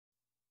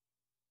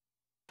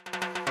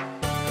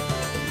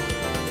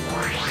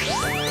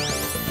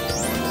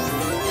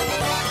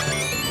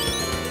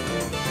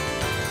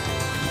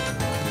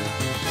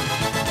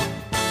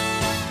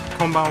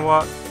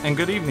Konbanwa, and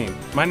good evening.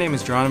 My name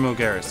is Geronimo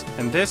Garris,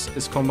 and this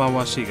is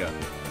KONBANWA SHIGA.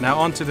 Now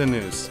on to the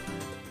news.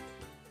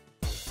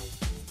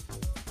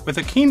 With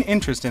a keen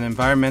interest in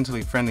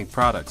environmentally friendly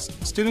products,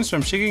 students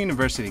from SHIGA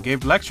University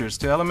gave lectures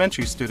to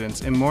elementary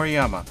students in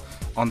Moriyama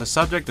on the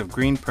subject of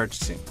green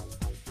purchasing.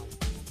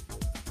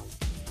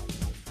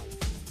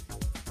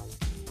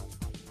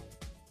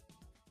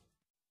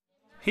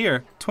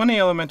 Here, 20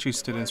 elementary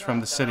students from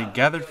the city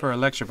gathered for a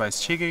lecture by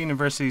SHIGA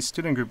University's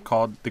student group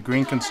called the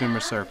Green Consumer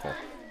Circle.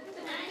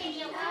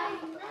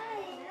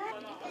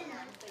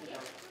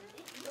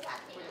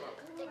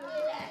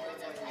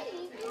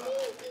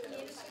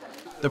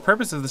 The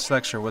purpose of this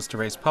lecture was to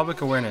raise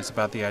public awareness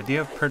about the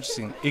idea of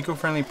purchasing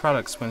eco-friendly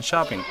products when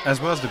shopping, as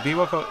well as the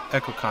Biwako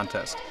Eco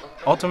Contest,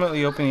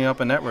 ultimately opening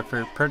up a network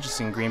for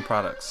purchasing green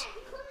products.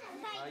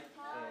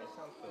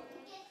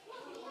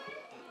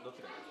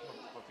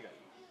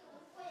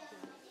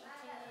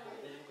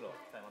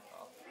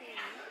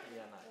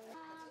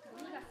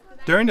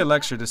 During the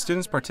lecture, the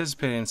students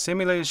participated in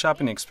simulated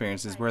shopping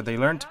experiences where they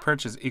learned to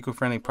purchase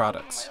eco-friendly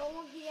products.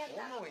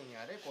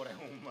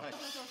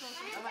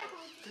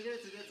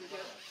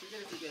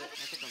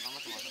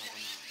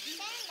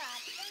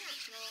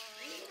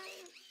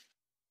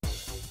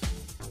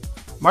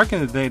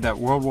 Marking the day that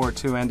World War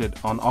II ended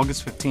on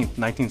August 15,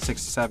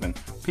 1967,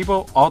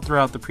 people all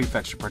throughout the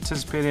prefecture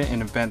participated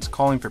in events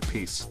calling for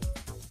peace.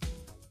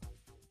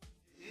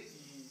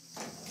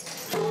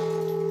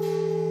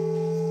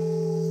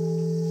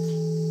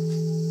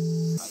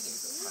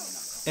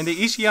 In the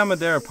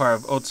Ishiyama-dera part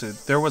of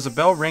Otsu, there was a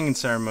bell ringing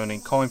ceremony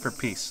calling for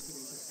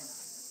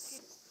peace.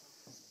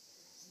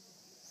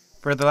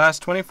 For the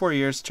last 24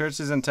 years,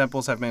 churches and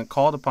temples have been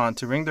called upon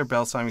to ring their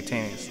bells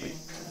simultaneously.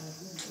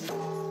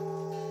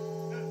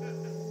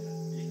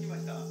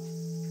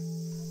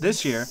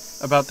 This year,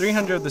 about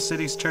 300 of the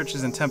city's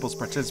churches and temples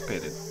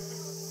participated.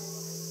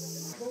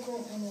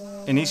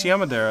 In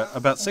Ishiyama-dera,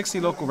 about 60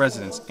 local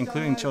residents,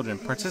 including children,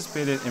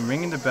 participated in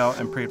ringing the bell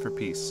and prayed for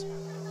peace.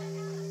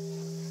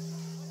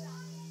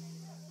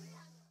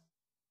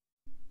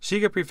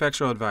 SHIGA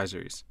Prefectural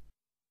Advisories.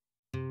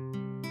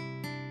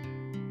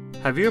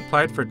 Have you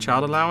applied for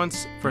child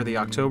allowance for the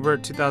October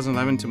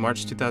 2011 to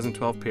March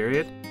 2012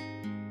 period?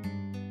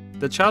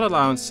 The child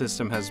allowance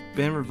system has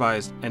been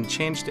revised and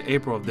changed to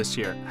April of this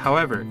year.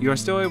 However, you are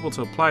still able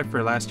to apply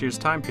for last year's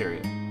time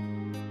period.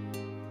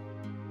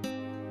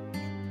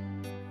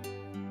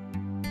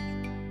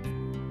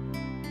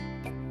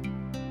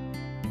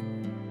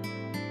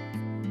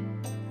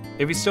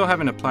 If you still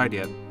haven't applied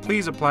yet,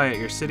 please apply at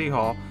your city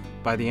hall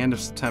by the end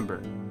of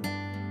September.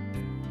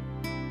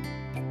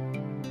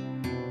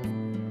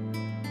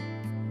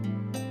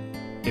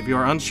 If you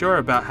are unsure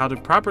about how to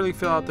properly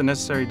fill out the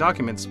necessary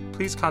documents,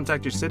 please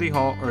contact your city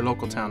hall or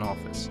local town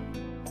office.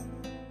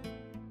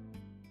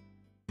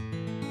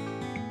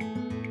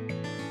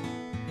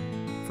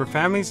 For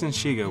families in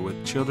SHIGA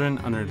with children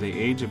under the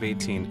age of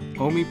 18,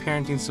 OMI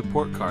parenting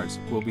support cards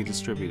will be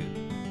distributed.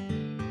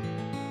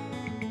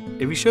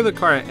 If you show the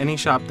card at any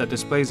shop that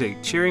displays a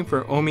Cheering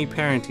for OMI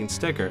Parenting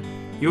sticker,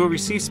 you will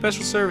receive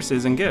special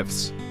services and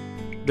gifts.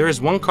 There is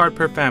one card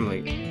per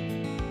family.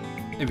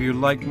 If you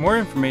would like more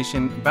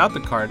information about the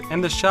card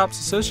and the shops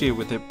associated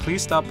with it,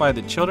 please stop by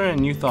the Children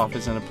and Youth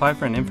Office and apply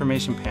for an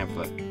information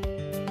pamphlet.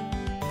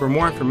 For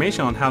more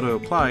information on how to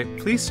apply,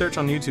 please search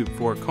on YouTube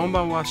for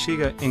KONBANWA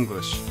SHIGA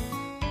English.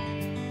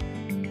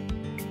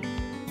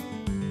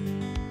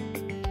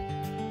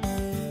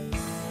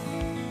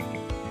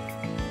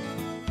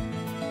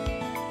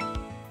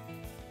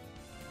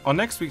 On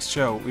next week's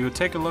show, we will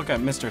take a look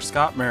at Mr.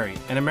 Scott Murray,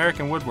 an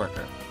American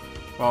woodworker.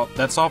 Well,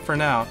 that's all for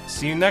now.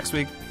 See you next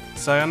week.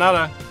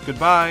 Sayonara.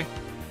 Goodbye.